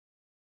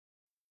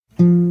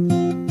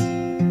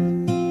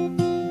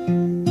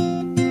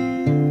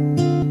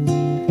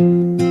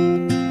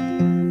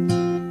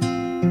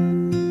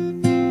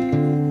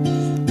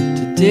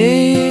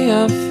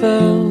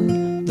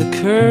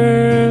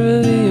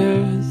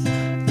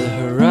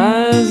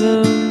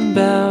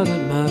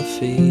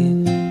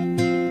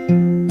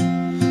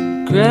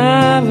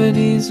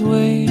gravity's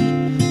weight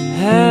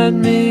had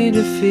me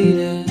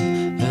defeated,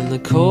 and the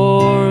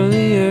core of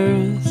the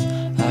earth,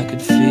 I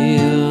could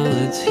feel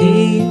its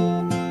heat.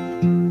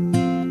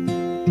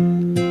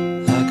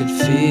 I could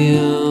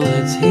feel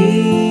its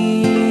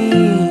heat.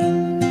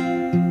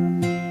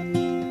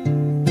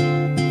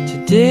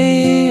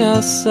 Today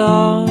I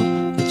saw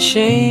a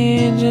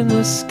change in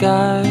the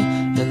sky,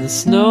 and the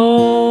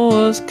snow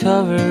was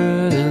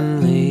covered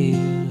in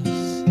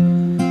leaves.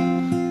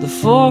 The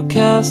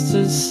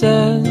forecasters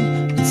said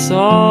it's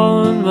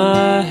all in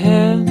my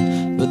head,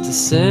 but the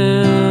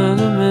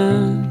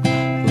sentiment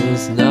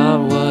was not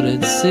what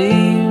it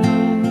seemed.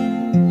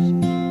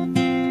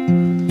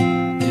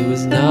 It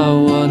was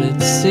not what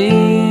it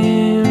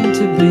seemed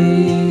to be.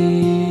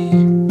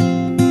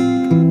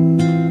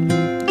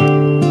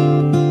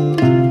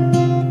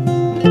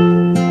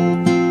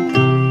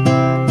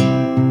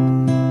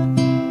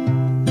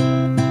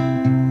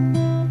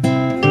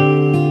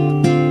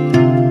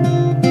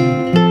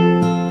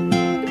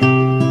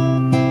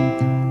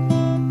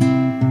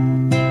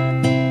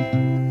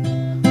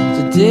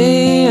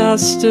 Today I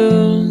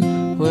stood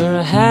where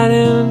I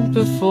hadn't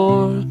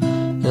before,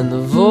 and the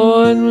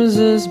void was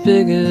as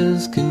big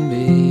as can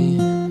be.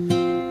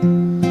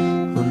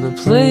 When the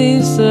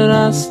place that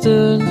I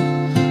stood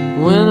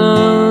went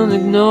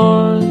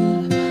unignored,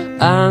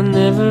 I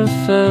never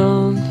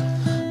felt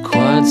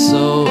quite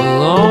so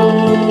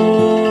alone.